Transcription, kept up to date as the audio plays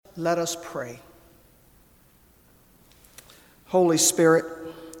Let us pray. Holy Spirit,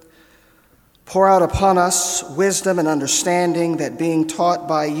 pour out upon us wisdom and understanding, that being taught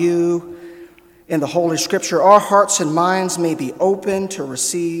by you in the Holy Scripture, our hearts and minds may be open to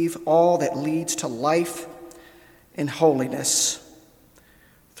receive all that leads to life and holiness.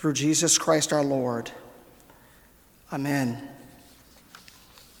 Through Jesus Christ our Lord. Amen.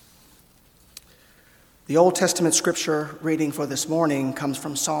 The Old Testament scripture reading for this morning comes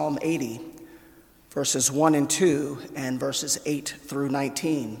from Psalm 80, verses 1 and 2, and verses 8 through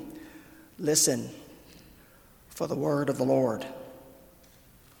 19. Listen for the word of the Lord.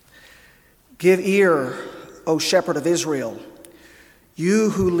 Give ear, O shepherd of Israel,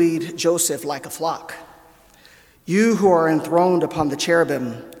 you who lead Joseph like a flock. You who are enthroned upon the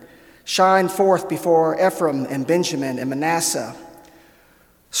cherubim, shine forth before Ephraim and Benjamin and Manasseh.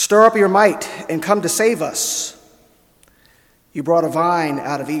 Stir up your might and come to save us. You brought a vine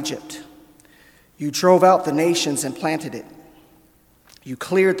out of Egypt. You drove out the nations and planted it. You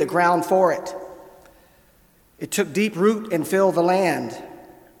cleared the ground for it. It took deep root and filled the land.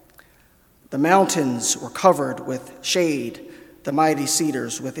 The mountains were covered with shade, the mighty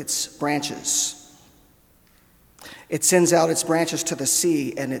cedars with its branches. It sends out its branches to the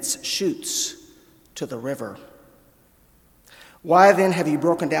sea and its shoots to the river. Why then have you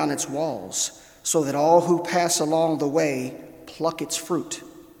broken down its walls, so that all who pass along the way pluck its fruit?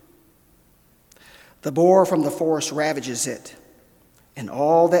 The boar from the forest ravages it, and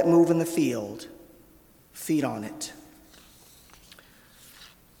all that move in the field feed on it.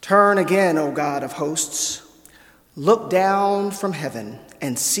 Turn again, O God of hosts. Look down from heaven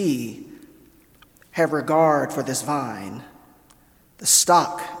and see. Have regard for this vine, the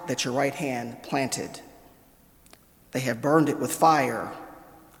stock that your right hand planted. They have burned it with fire.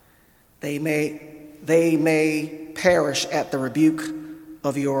 They may perish at the rebuke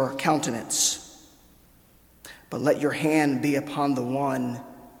of your countenance. But let your hand be upon the one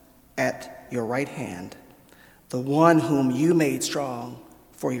at your right hand, the one whom you made strong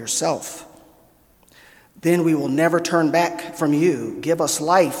for yourself. Then we will never turn back from you. Give us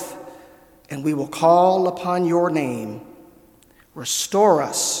life, and we will call upon your name. Restore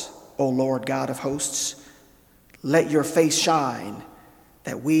us, O Lord God of hosts. Let your face shine,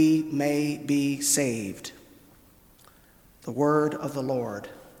 that we may be saved. The word of the Lord.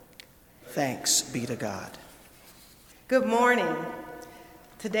 Thanks be to God. Good morning.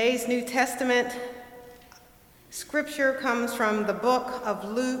 Today's New Testament scripture comes from the book of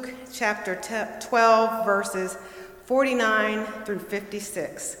Luke, chapter 12, verses 49 through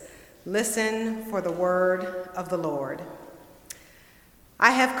 56. Listen for the word of the Lord. I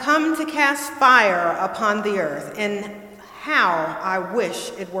have come to cast fire upon the earth, and how I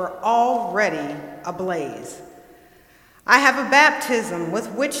wish it were already ablaze. I have a baptism with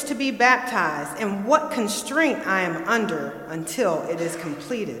which to be baptized, and what constraint I am under until it is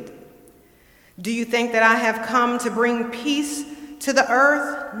completed. Do you think that I have come to bring peace to the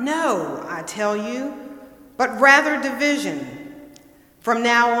earth? No, I tell you, but rather division. From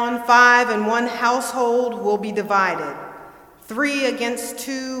now on, 5 in one household will be divided. 3 against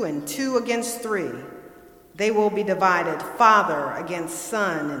 2 and 2 against 3. They will be divided, father against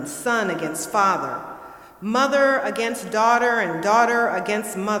son and son against father, mother against daughter and daughter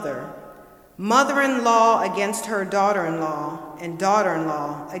against mother, mother-in-law against her daughter-in-law, and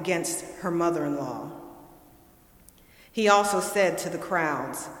daughter-in-law against her mother-in-law. He also said to the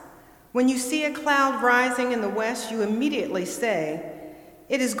crowds, when you see a cloud rising in the west, you immediately say,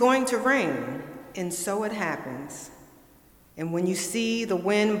 it is going to rain, and so it happens. And when you see the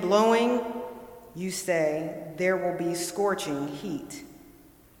wind blowing, you say, there will be scorching heat.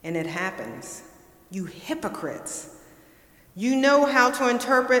 And it happens. You hypocrites! You know how to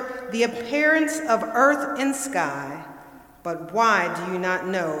interpret the appearance of earth and sky, but why do you not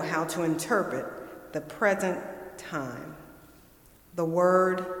know how to interpret the present time? The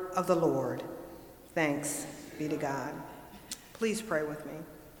word of the Lord. Thanks be to God. Please pray with me.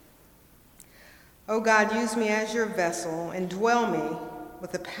 O God, use me as your vessel and dwell me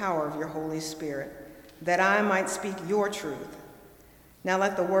with the power of your Holy Spirit, that I might speak your truth. Now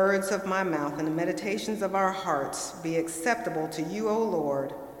let the words of my mouth and the meditations of our hearts be acceptable to you, O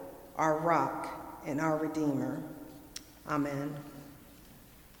Lord, our rock and our Redeemer. Amen.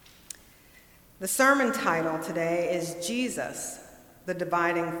 The sermon title today is Jesus, the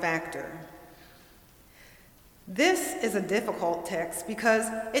Dividing Factor. This is a difficult text because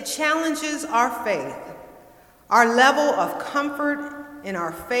it challenges our faith, our level of comfort in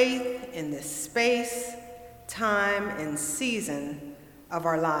our faith in this space, time, and season of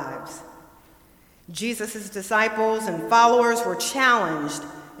our lives. Jesus' disciples and followers were challenged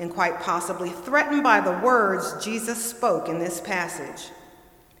and quite possibly threatened by the words Jesus spoke in this passage.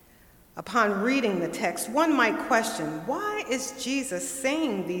 Upon reading the text, one might question, why is Jesus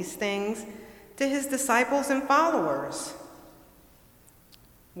saying these things to his disciples and followers?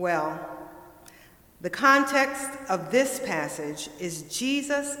 Well, the context of this passage is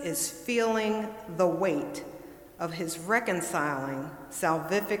Jesus is feeling the weight of his reconciling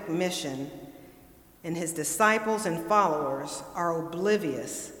salvific mission, and his disciples and followers are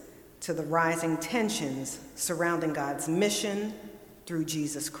oblivious to the rising tensions surrounding God's mission through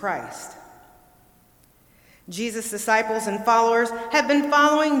Jesus Christ. Jesus' disciples and followers have been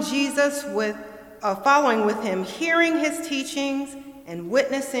following with him, hearing his teachings and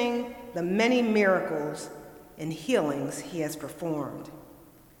witnessing the many miracles and healings he has performed.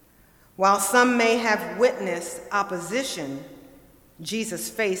 While some may have witnessed opposition Jesus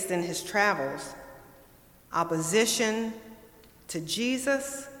faced in his travels, opposition to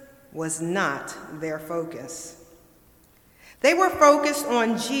Jesus was not their focus. They were focused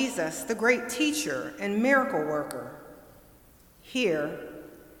on Jesus, the great teacher and miracle worker. Here,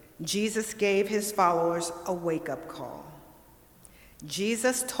 Jesus gave his followers a wake-up call.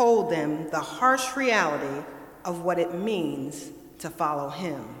 Jesus told them the harsh reality of what it means to follow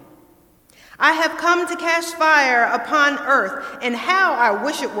him. I have come to cast fire upon earth, and how I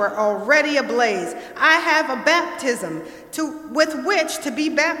wish it were already ablaze. I have a baptism with which to be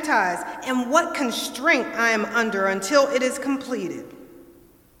baptized, and what constraint I am under until it is completed.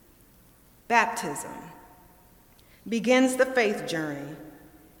 Baptism begins the faith journey,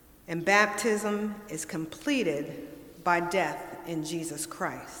 and baptism is completed by death in Jesus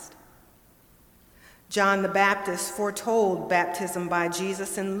Christ. John the Baptist foretold baptism by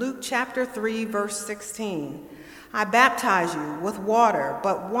Jesus in Luke chapter 3, verse 16. I baptize you with water,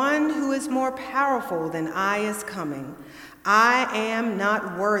 but one who is more powerful than I is coming. I am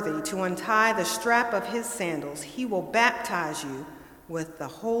not worthy to untie the strap of his sandals. He will baptize you with the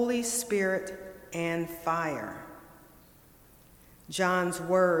Holy Spirit and fire. John's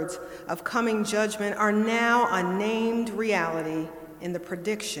words of coming judgment are now a named reality in the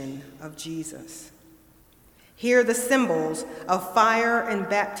prediction of Jesus. Here, the symbols of fire and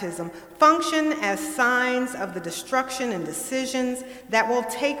baptism function as signs of the destruction and decisions that will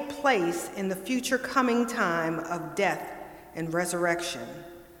take place in the future coming time of death and resurrection,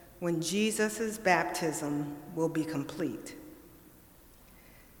 when Jesus' baptism will be complete.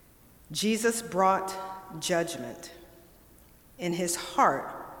 Jesus brought judgment, and his heart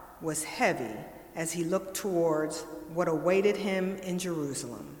was heavy as he looked towards what awaited him in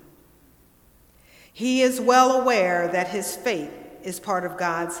Jerusalem. He is well aware that his fate is part of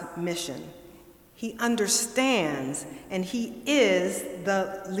God's mission. He understands, and he is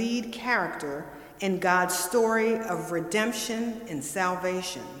the lead character in God's story of redemption and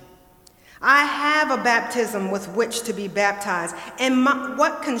salvation. I have a baptism with which to be baptized, and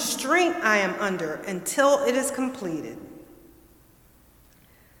what constraint I am under until it is completed.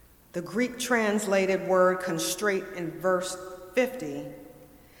 The Greek translated word constraint in verse 50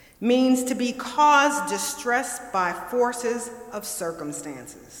 means to be caused distress by forces of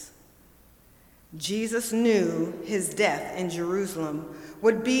circumstances. Jesus knew his death in Jerusalem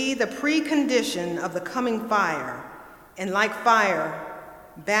would be the precondition of the coming fire, and like fire,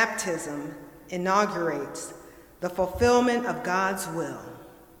 baptism inaugurates the fulfillment of God's will.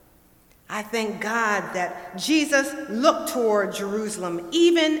 I thank God that Jesus looked toward Jerusalem,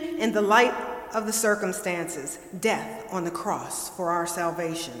 even in the light of the circumstances, death on the cross for our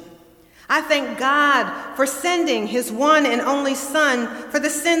salvation. I thank God for sending his one and only Son for the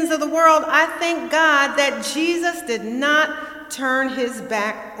sins of the world. I thank God that Jesus did not turn his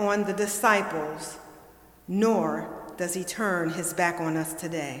back on the disciples, nor does he turn his back on us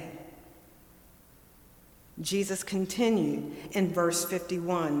today. Jesus continued in verse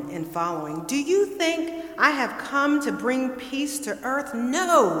 51 and following, "Do you think I have come to bring peace to earth?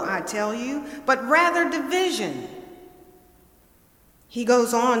 No, I tell you, but rather division." He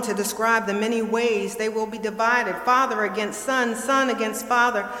goes on to describe the many ways they will be divided: father against son, son against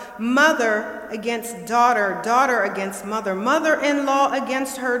father, mother against daughter, daughter against mother, mother-in-law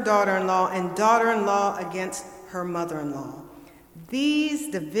against her daughter-in-law, and daughter-in-law against her mother-in-law.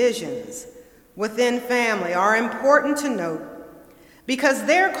 These divisions within family are important to note because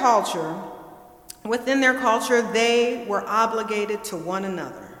within their culture, they were obligated to one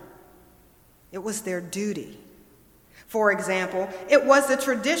another. It was their duty. For example, it was the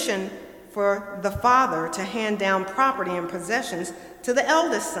tradition for the father to hand down property and possessions to the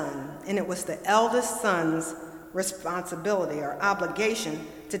eldest son, and it was the eldest son's responsibility or obligation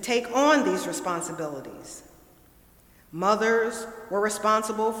to take on these responsibilities. Mothers were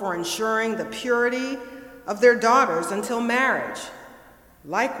responsible for ensuring the purity of their daughters until marriage.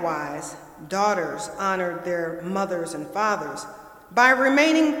 Likewise, daughters honored their mothers and fathers by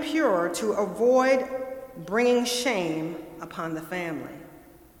remaining pure to avoid bringing shame upon the family.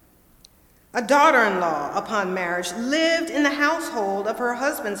 A daughter-in-law, upon marriage, lived in the household of her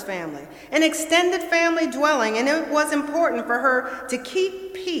husband's family, an extended family dwelling, and it was important for her to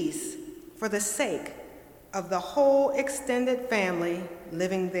keep peace for the sake of the whole extended family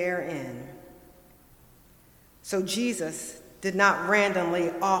living therein. So Jesus did not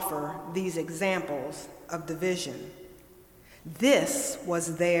randomly offer these examples of division. This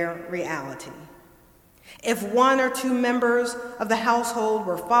was their reality. If one or two members of the household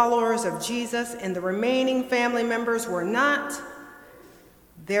were followers of Jesus and the remaining family members were not,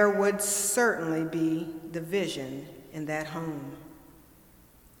 there would certainly be division in that home.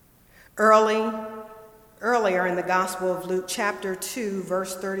 Earlier in the Gospel of Luke, chapter 2,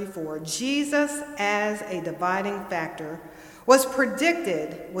 verse 34, Jesus, as a dividing factor, was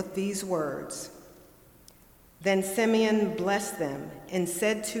predicted with these words. Then Simeon blessed them and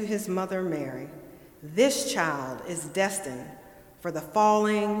said to his mother Mary, "This child is destined for the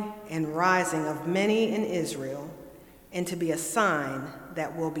falling and rising of many in Israel, and to be a sign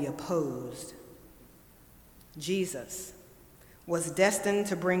that will be opposed." Jesus was destined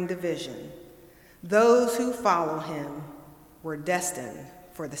to bring division. Those who follow him were destined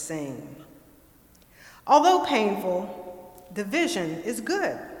for the same. Although painful, division is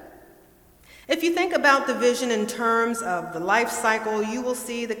good. If you think about division in terms of the life cycle, you will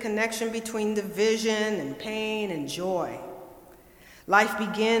see the connection between division and pain and joy. Life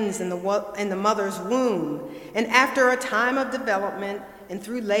begins in the mother's womb, and after a time of development and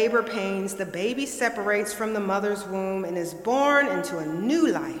through labor pains, the baby separates from the mother's womb and is born into a new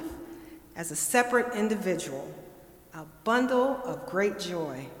life as a separate individual, a bundle of great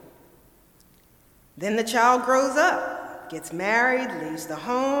joy. Then the child grows up, gets married, leaves the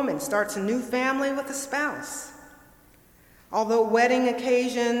home, and starts a new family with a spouse. Although wedding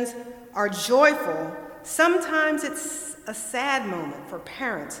occasions are joyful, sometimes it's a sad moment for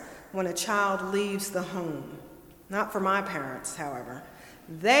parents when a child leaves the home. Not for my parents, however.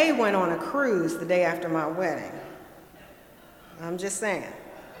 They went on a cruise the day after my wedding. I'm just saying.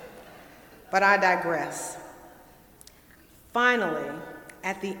 But I digress. Finally,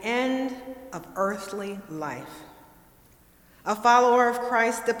 at the end of earthly life, a follower of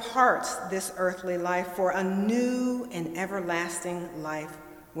Christ departs this earthly life for a new and everlasting life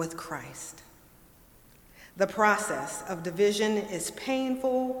with Christ. The process of division is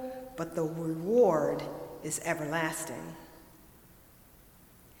painful, but the reward is everlasting.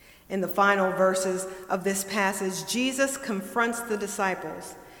 In the final verses of this passage, Jesus confronts the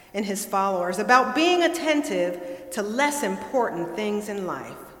disciples and his followers about being attentive to less important things in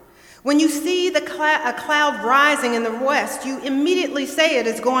life. When you see a cloud rising in the west, you immediately say it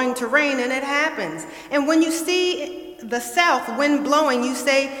is going to rain, and it happens. And when you see the south wind blowing, you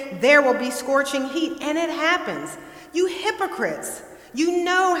say there will be scorching heat, and it happens. You hypocrites, you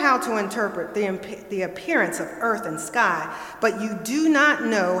know how to interpret the appearance of earth and sky, but you do not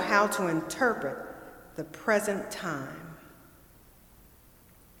know how to interpret the present time.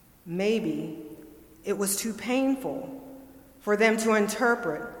 Maybe it was too painful for them to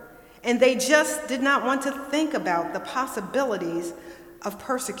interpret, and they just did not want to think about the possibilities of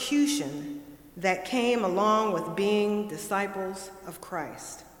persecution that came along with being disciples of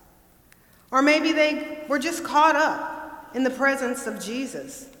Christ. Or maybe they were just caught up in the presence of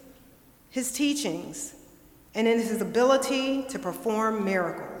Jesus, his teachings, and in his ability to perform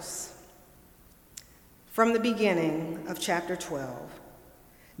miracles. From the beginning of chapter 12,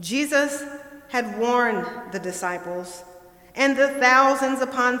 Jesus had warned the disciples and the thousands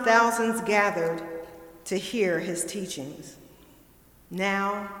upon thousands gathered to hear his teachings.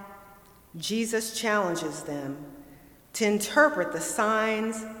 Now, Jesus challenges them to interpret the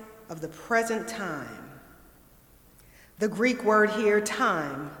signs of the present time. The Greek word here,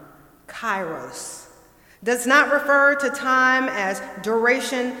 time, kairos, does not refer to time as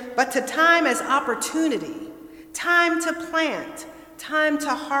duration, but to time as opportunity, time to plant, time to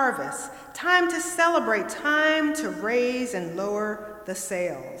harvest, time to celebrate, time to raise and lower the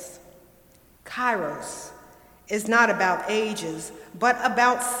sails. Kairos is not about ages, but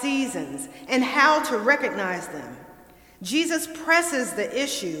about seasons and how to recognize them. Jesus presses the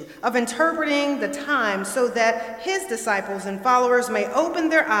issue of interpreting the time so that his disciples and followers may open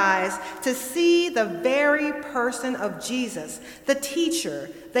their eyes to see the very person of Jesus, the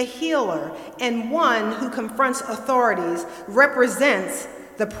teacher, the healer, and one who confronts authorities, represents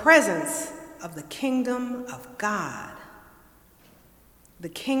the presence of the kingdom of God. The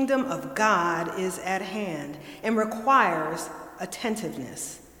kingdom of God is at hand and requires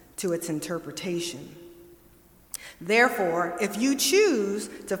attentiveness to its interpretation. Therefore, if you choose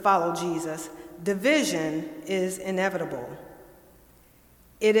to follow Jesus, division is inevitable.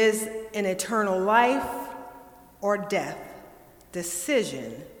 It is an eternal life or death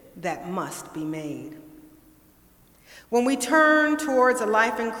decision that must be made. When we turn towards a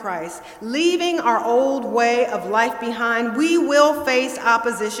life in Christ, leaving our old way of life behind, we will face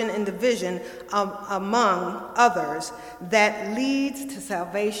opposition and division among others that leads to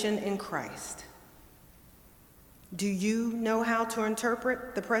salvation in Christ. Do you know how to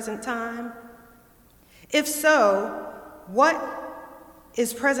interpret the present time? If so, what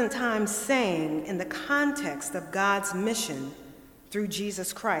is present time saying in the context of God's mission through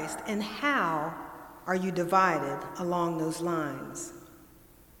Jesus Christ, and how are you divided along those lines?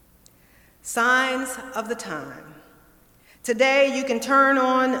 Signs of the time. Today you can turn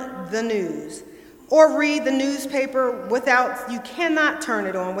on the news or read the newspaper you cannot turn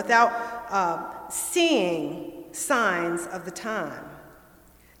it on without seeing signs of the time.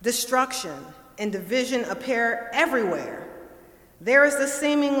 Destruction and division appear everywhere. There is the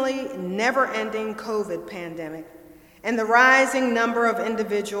seemingly never-ending COVID pandemic and the rising number of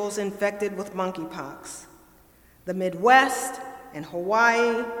individuals infected with monkeypox. The Midwest and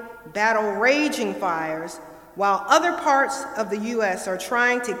Hawaii battle raging fires, while other parts of the U.S. are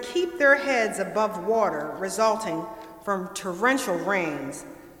trying to keep their heads above water, resulting from torrential rains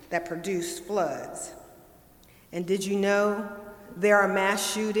that produce floods. And did you know there are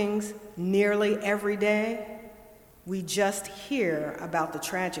mass shootings nearly every day? We just hear about the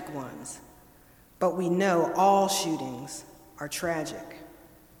tragic ones, but we know all shootings are tragic.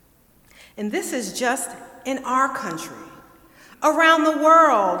 And this is just in our country. Around the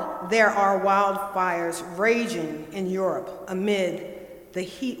world, there are wildfires raging in Europe amid the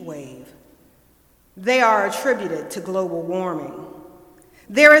heat wave. They are attributed to global warming.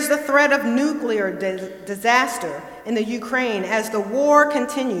 There is the threat of nuclear disaster in the Ukraine as the war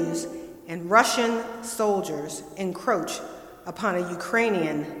continues and Russian soldiers encroach upon a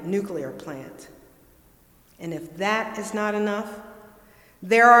Ukrainian nuclear plant. And if that is not enough,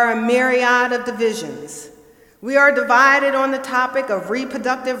 there are a myriad of divisions. We are divided on the topic of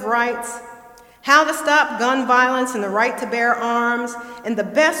reproductive rights, how to stop gun violence and the right to bear arms, and the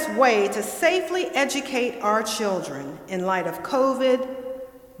best way to safely educate our children in light of COVID,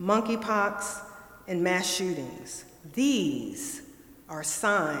 monkeypox, and mass shootings. These are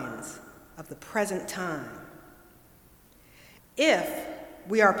signs of the present time. If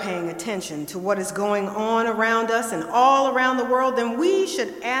we are paying attention to what is going on around us and all around the world, then we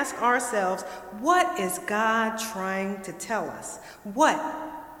should ask ourselves, what is God trying to tell us? What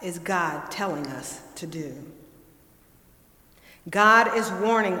is God telling us to do? God is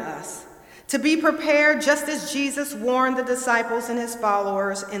warning us to be prepared just as Jesus warned the disciples and his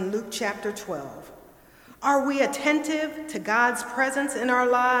followers in Luke chapter 12. Are we attentive to God's presence in our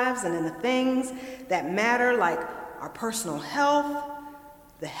lives and in the things that matter, like our personal health,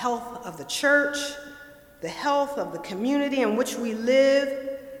 the health of the church, the health of the community in which we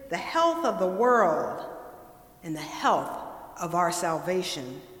live, the health of the world, and the health of our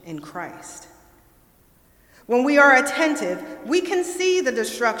salvation in Christ? When we are attentive, we can see the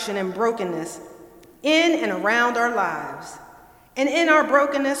destruction and brokenness in and around our lives. And in our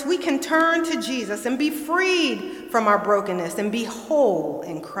brokenness, we can turn to Jesus and be freed from our brokenness and be whole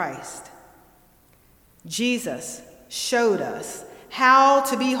in Christ. Jesus showed us how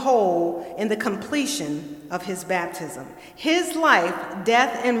to be whole in the completion of his baptism. His life,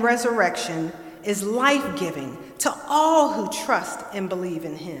 death, and resurrection is life-giving to all who trust and believe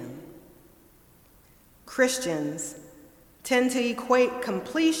in him. Christians tend to equate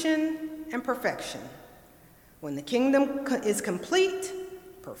completion and perfection. When the kingdom is complete,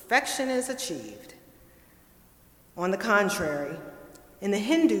 perfection is achieved. On the contrary, in the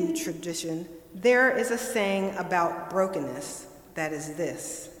Hindu tradition, there is a saying about brokenness that is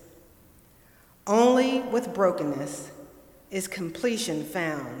this: only with brokenness is completion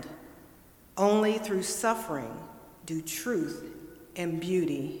found. Only through suffering do truth and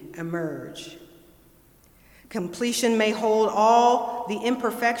beauty emerge. Completion may hold all the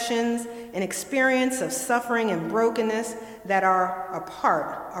imperfections and experience of suffering and brokenness that are a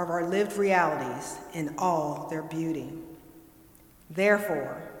part of our lived realities in all their beauty.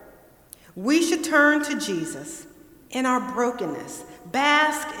 Therefore, we should turn to Jesus in our brokenness,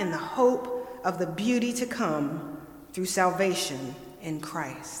 bask in the hope of the beauty to come through salvation in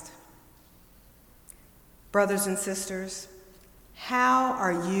Christ. Brothers and sisters, how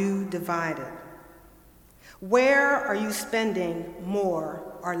are you divided? Where are you spending more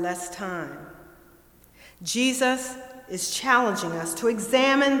or less time? Jesus is challenging us to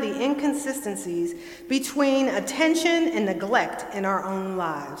examine the inconsistencies between attention and neglect in our own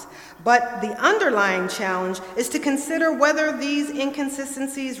lives. But the underlying challenge is to consider whether these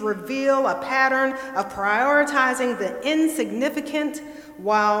inconsistencies reveal a pattern of prioritizing the insignificant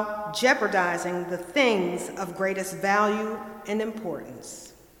while jeopardizing the things of greatest value and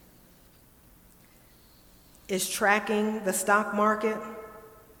importance. Is tracking the stock market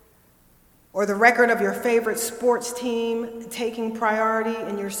or the record of your favorite sports team taking priority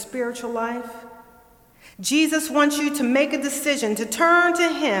in your spiritual life? Jesus wants you to make a decision to turn to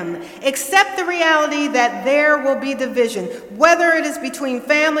him, accept the reality that there will be division, whether it is between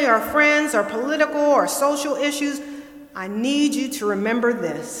family or friends or political or social issues. I need you to remember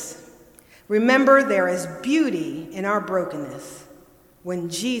this. Remember, there is beauty in our brokenness when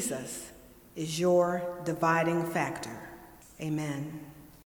Jesus is your dividing factor. Amen.